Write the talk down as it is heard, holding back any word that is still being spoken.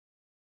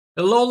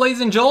Hello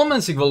ladies and gentlemen,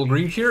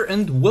 thewierdguy here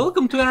and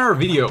welcome to another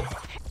video.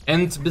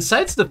 And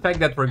besides the fact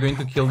that we're going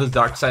to kill this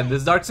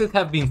Darkseid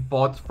have been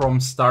fought from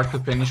start to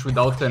finish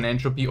without an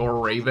Entropy or a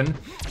Raven.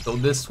 So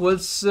this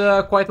was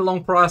quite a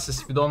long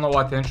process. If you don't know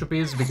what Entropy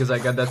is, because I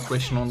got that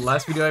question on the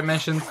last video I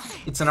mentioned,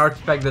 it's an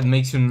artifact that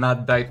makes you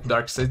not die to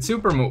Darkseid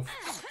super move.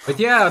 But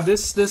yeah,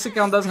 this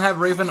account doesn't have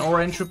Raven or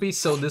Entropy,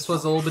 so this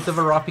was a little bit of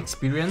a rough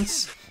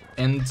experience.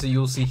 And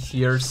you'll see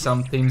here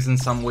some themes and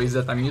some ways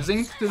that I'm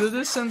using to do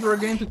this, and we're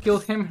going to kill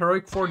him,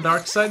 heroic for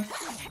Darkseid.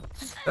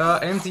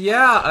 And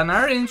yeah,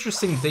 another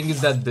interesting thing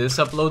is that this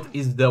upload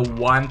is the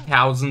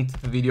 1000th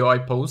video I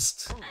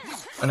post.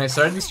 When I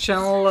started this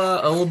channel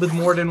a little bit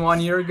more than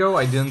 1 year ago,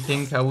 I didn't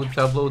think I would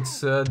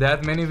upload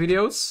that many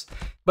videos.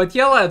 But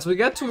yeah lads, we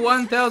got to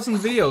 1000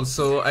 videos,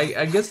 so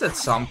I guess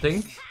that's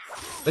something.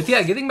 But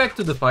yeah, getting back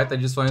to the fight, I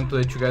just wanted to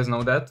let you guys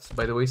know that.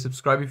 By the way,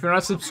 subscribe if you're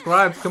not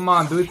subscribed, come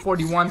on, do it for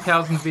the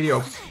 1000th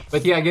video.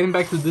 But yeah, getting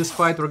back to this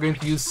fight, we're going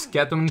to use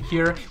Catwoman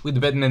here with the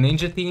Batman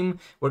Ninja team.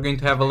 We're going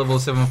to have a level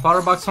 7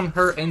 firebox on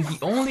her, and the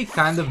only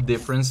kind of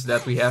difference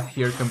that we have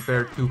here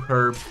compared to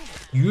her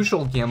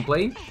usual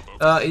gameplay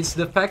is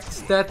the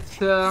fact that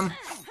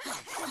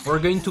we're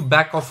going to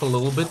back off a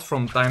little bit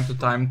from time to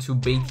time to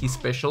bait his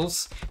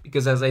specials,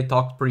 because as I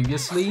talked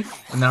previously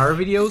in our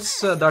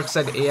videos,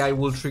 Darkseid AI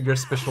will trigger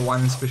special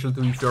 1 and special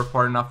 2 if you're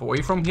far enough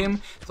away from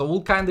him, so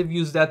we'll kind of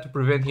use that to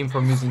prevent him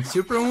from using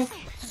super move.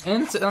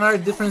 And another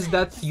difference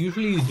that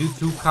usually you do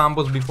 2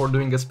 combos before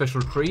doing a special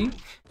 3,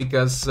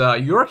 because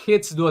your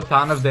hits do a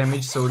ton of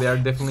damage, so they are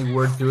definitely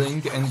worth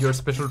doing, and your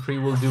special 3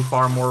 will do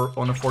far more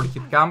on a 40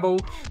 hit combo.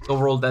 So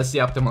overall that's the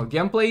optimal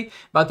gameplay,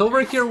 but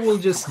over here we'll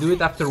just do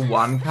it after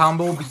 1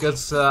 combo,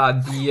 because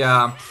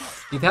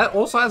it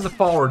also has a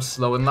power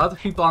slow, and a lot of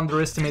people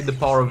underestimate the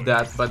power of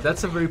that, but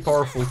that's a very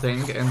powerful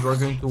thing, and we're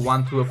going to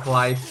want to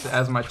apply it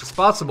as much as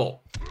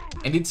possible.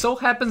 And it so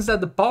happens that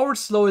the power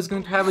slow is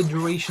going to have a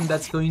duration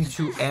that's going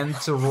to end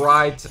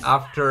right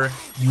after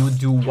you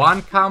do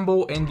 1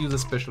 combo and use a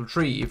special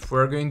 3. If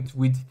we're going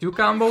with 2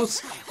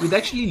 combos, we'd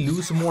actually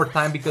lose more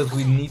time because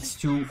we need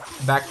to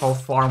back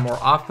off far more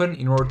often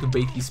in order to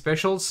bait his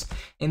specials.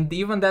 And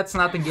even that's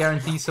not a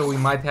guarantee, so we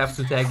might have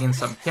to tag in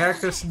some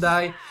characters to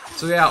die.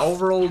 So yeah,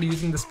 overall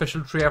using the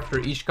special 3 after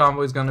each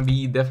combo is gonna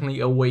be definitely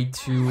a way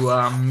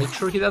to make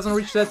sure he doesn't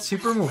reach that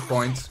super move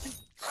point.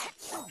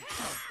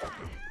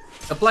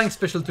 Applying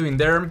special 2 in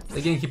there,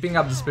 again keeping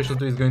up the special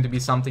 2 is going to be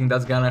something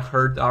that's gonna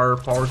hurt our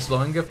power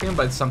slowing of him,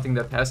 but it's something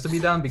that has to be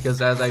done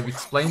because as I've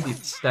explained,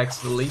 it stacks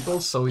the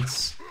lethals, so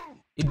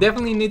it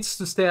definitely needs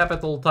to stay up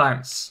at all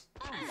times.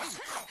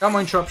 Combo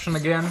interruption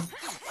again,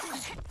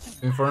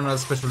 going for another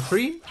special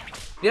 3.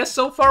 Yes,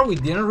 so far we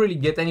didn't really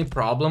get any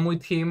problem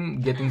with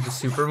him getting to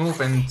super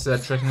move and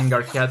threatening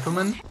our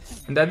Catwoman.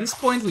 And at this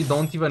point we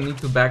don't even need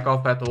to back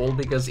off at all,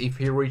 because if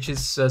he reaches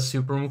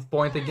super move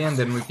point again,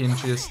 then we can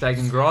just tag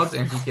in Grodd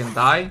and he can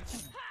die.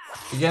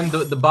 Again,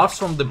 the buffs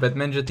from the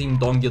Batman Ninja team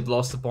don't get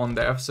lost upon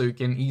death, so you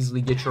can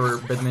easily get your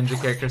Batman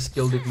Ninja characters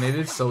killed if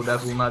needed, so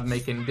that will not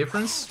make any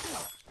difference.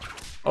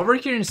 Over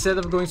here, instead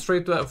of going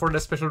straight for the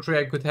special 3,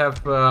 I could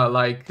have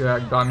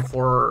gone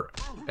for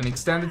an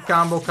extended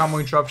combo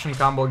interruption,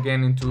 combo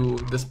again into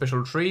the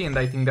special 3, and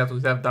I think that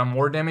would have done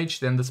more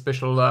damage than the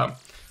special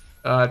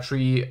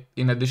 3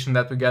 in addition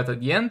that we got at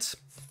the end.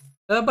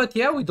 But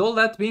yeah, with all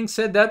that being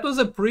said, that was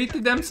a pretty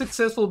damn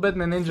successful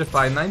Batman Ninja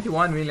fight.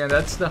 91 million,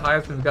 that's the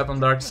highest we've got on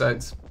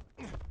Darkseid.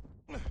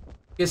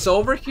 Okay, so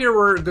over here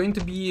we're going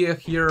to be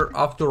here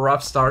off to a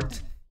rough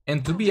start,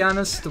 and to be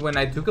honest, when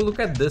I took a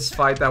look at this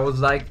fight, I was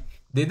like,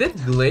 did it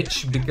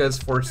glitch? Because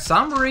for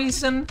some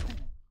reason,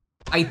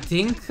 I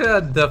think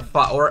at the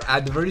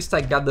very least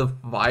I got the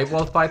vibe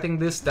while fighting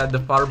this, that the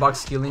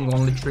firebox healing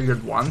only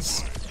triggered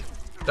once.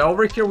 So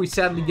over here we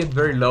sadly get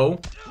very low.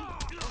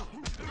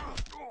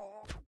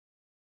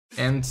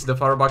 And the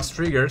firebox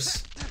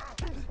triggers.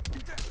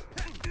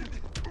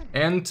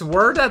 And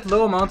we're at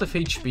low amount of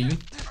HP.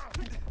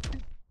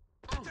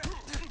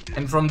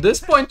 And from this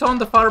point on,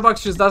 the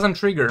firebox just doesn't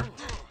trigger.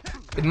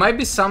 It might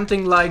be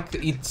something like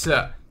it's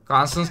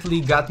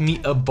constantly got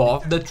me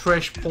above the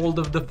threshold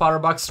of the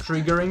firebox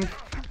triggering,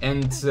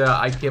 and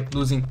I kept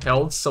losing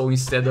health, so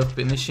instead of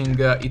finishing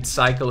its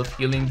cycle of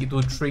healing, it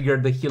would trigger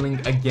the healing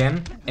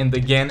again and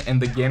again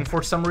and again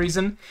for some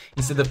reason,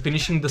 instead of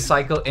finishing the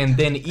cycle, and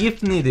then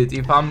if needed,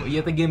 if I'm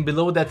yet again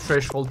below that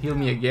threshold, heal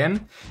me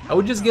again. I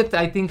would just get,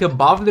 I think,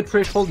 above the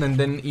threshold and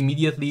then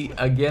immediately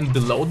again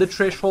below the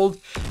threshold.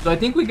 So I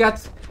think we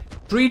got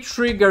 3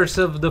 triggers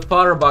of the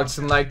firebox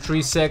in like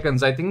 3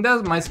 seconds. I think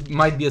that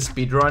might be a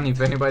speedrun. If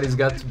anybody's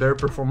got better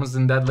performance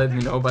than that, let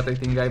me know, but I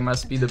think I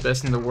must be the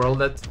best in the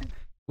world at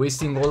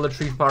wasting all the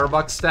 3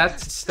 firebox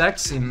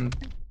stacks in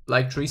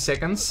like 3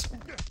 seconds.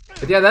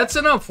 But yeah, that's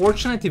an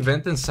unfortunate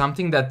event and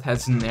something that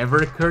has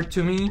never occurred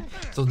to me,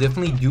 so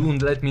definitely do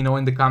let me know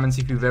in the comments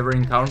if you've ever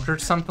encountered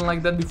something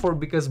like that before,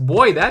 because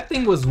boy, that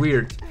thing was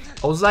weird.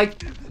 I was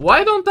like,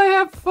 why don't I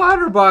have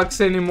firebox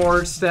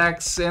anymore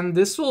stacks? And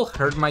this will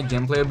hurt my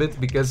gameplay a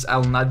bit because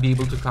I'll not be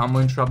able to combo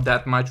interrupt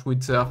that much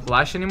with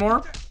flash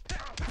anymore.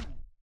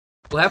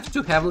 We'll have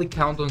to heavily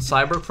count on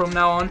Cyborg from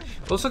now on.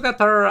 We also got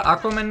our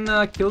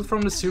Aquaman killed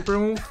from the super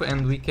move,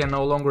 and we can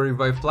no longer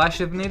revive Flash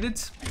if needed.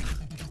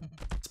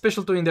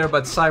 Special 2 in there,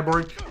 but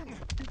Cyborg.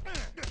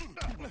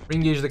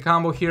 Re-engage the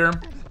combo here.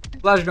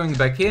 Flash going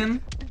back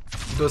in.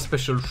 Go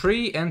special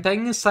 3 and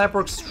tagging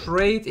Cyborg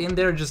straight in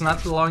there, just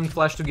not allowing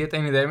Flash to get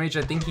any damage.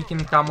 I think he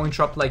can combo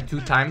interrupt like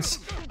 2 times,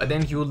 but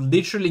then he will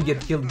literally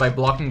get killed by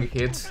blocking a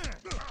hit.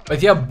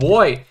 But yeah,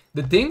 boy,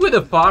 the thing with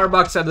the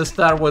firebox at the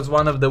start was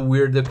one of the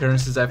weird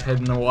occurrences I've had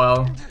in a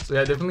while. So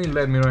yeah, definitely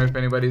let me know if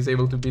anybody is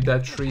able to beat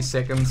that 3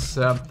 seconds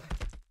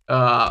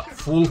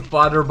full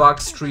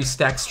firebox 3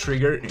 stacks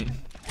trigger.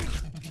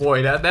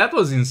 Boy, that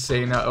was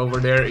insane over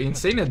there.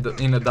 Insane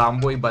in a dumb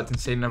way, but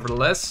insane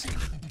nevertheless.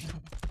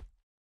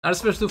 Another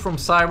special 2 from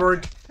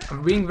Cyborg.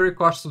 I'm being very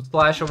cautious with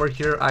Flash over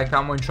here. I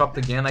combo interrupt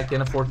again. I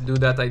can afford to do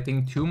that, I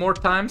think, 2 more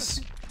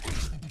times.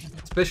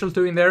 Special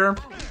 2 in there.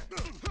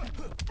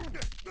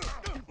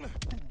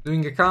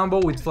 Doing a combo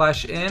with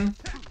Flash in.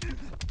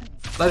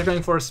 Flash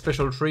going for a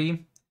special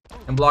 3.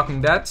 And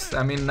blocking that.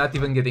 I mean, not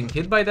even getting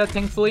hit by that,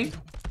 thankfully.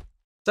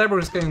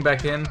 Cyborg is coming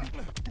back in.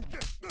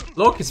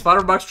 Look, his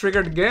firebox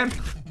triggered again.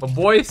 But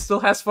boy,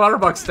 still has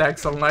firebox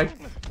stacks, unlike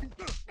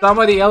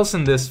somebody else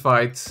in this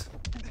fight.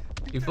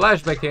 He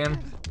flashed back in.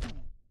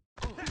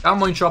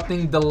 Combo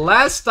interrupting. The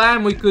last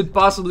time we could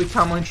possibly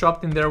combo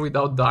interrupt in there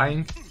without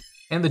dying.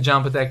 And the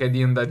jump attack at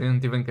the end that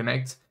didn't even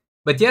connect.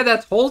 But yeah,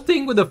 that whole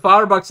thing with the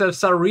firebox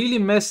FSR really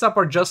messed up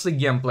our Just League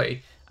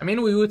gameplay. I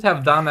mean, we would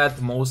have done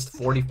at most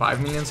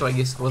 45 million, so I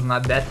guess it was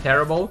not that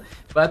terrible.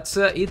 But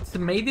it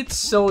made it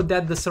so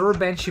that the server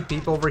Banshee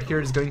peep over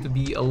here is going to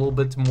be a little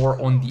bit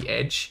more on the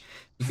edge.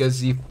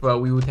 Because if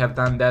we would have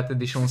done that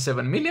additional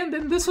 7 million,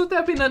 then this would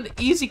have been an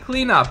easy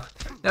cleanup.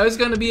 Now it's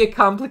gonna be a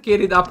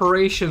complicated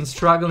operation,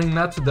 struggling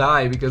not to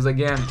die, because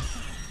again,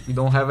 we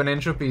don't have an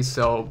Entropy,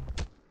 so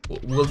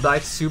we'll die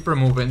to super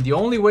move. And the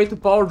only way to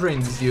power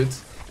drain this dude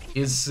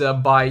is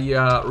by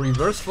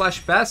reverse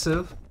flash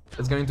passive.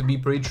 That's going to be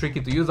pretty tricky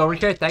to use. Over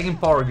here I tag in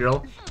Power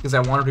Girl, because I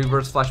want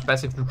reverse flash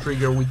passive to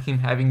trigger with him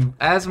having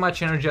as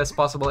much energy as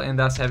possible and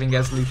thus having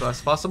as little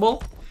as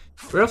possible.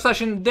 Real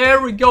flashing, there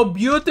we go,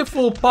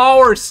 beautiful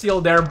power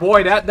steal there,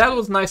 boy, that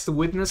was nice to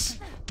witness.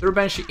 Third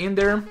Banshee in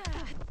there,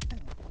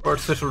 for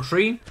special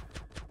 3.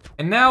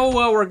 And now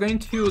we're going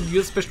to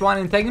use special 1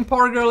 and tagging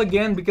Power Girl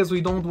again, because we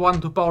don't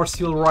want to power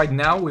steal right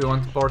now, we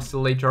want to power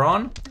steal later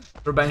on.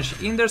 Third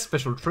Banshee in there,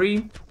 special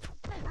 3.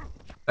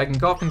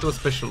 Tagging off into a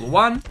special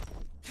 1.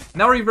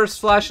 Now reverse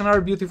flash,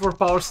 another beautiful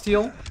power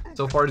steal.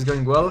 So far it's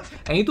going well.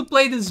 I need to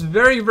play this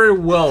very, very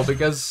well,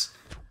 because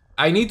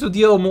I need to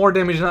deal more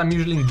damage than I'm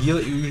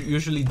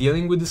usually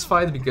dealing with this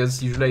fight,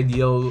 because usually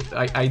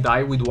I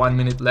die with 1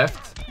 minute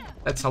left.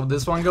 That's how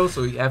this one goes,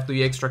 so you have to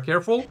be extra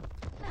careful.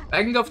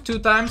 Backing off 2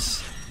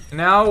 times.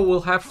 Now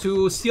we'll have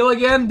to steal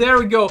again. There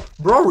we go.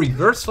 Bro,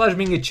 reverse flash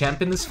being a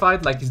champ in this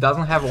fight, like he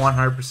doesn't have a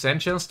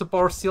 100% chance to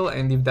power steal,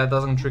 and if that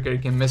doesn't trigger,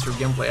 it can mess your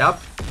gameplay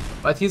up.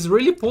 But he's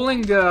really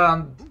pulling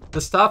the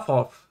stuff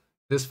off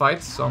this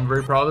fight, so I'm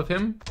very proud of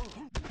him.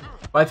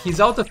 But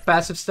he's out of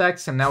passive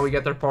stacks, and now we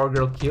get our Power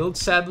Girl killed,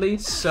 sadly.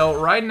 So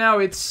right now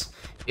it's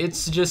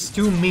just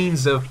 2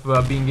 means of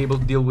being able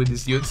to deal with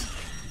these dudes.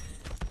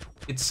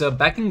 It's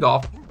backing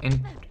off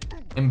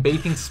and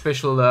baiting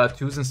special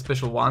 2s and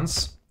special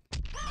 1s.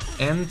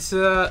 And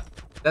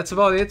that's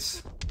about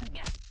it.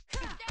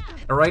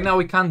 Right now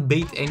we can't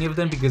bait any of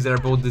them because they're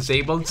both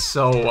disabled,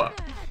 so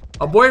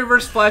a boy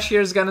reverse flash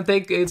here is gonna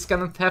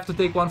have to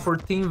take one for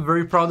team.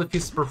 Very proud of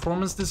his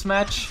performance this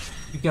match.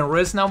 You can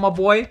rest now, my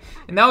boy.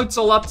 And now it's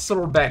all up to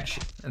Server Banshee.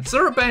 And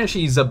Server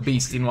Banshee is a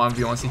beast in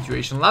 1v1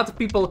 situation. A lot of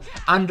people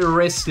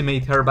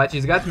underestimate her, but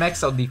she's got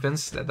maxed out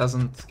defense. That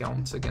doesn't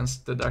count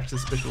against the Darkseid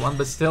special 1,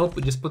 but still,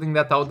 just putting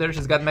that out there.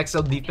 She's got maxed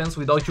out defense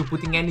without you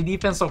putting any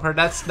defense on her.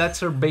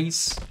 That's her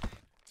base.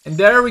 And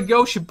there we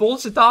go, she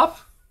pulls it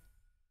off.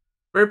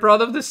 Very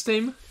proud of this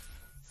team.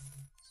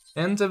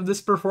 And of this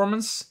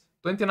performance.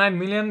 29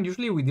 million,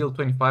 usually we deal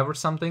 25 or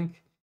something.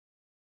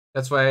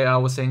 That's why I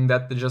was saying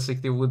that the Just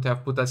League would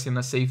have put us in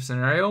a safe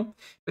scenario.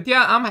 But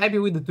yeah, I'm happy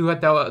with the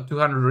 200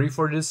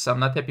 reforges. I'm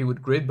not happy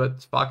with grid,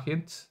 but fuck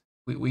it.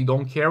 We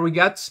don't care. We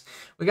got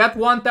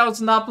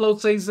 1,000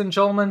 uploads, ladies and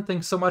gentlemen.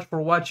 Thanks so much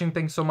for watching.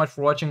 Thanks so much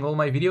for watching all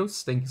my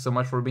videos. Thank you so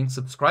much for being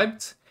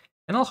subscribed.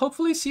 And I'll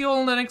hopefully see you all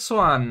in the next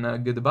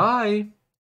one. Goodbye.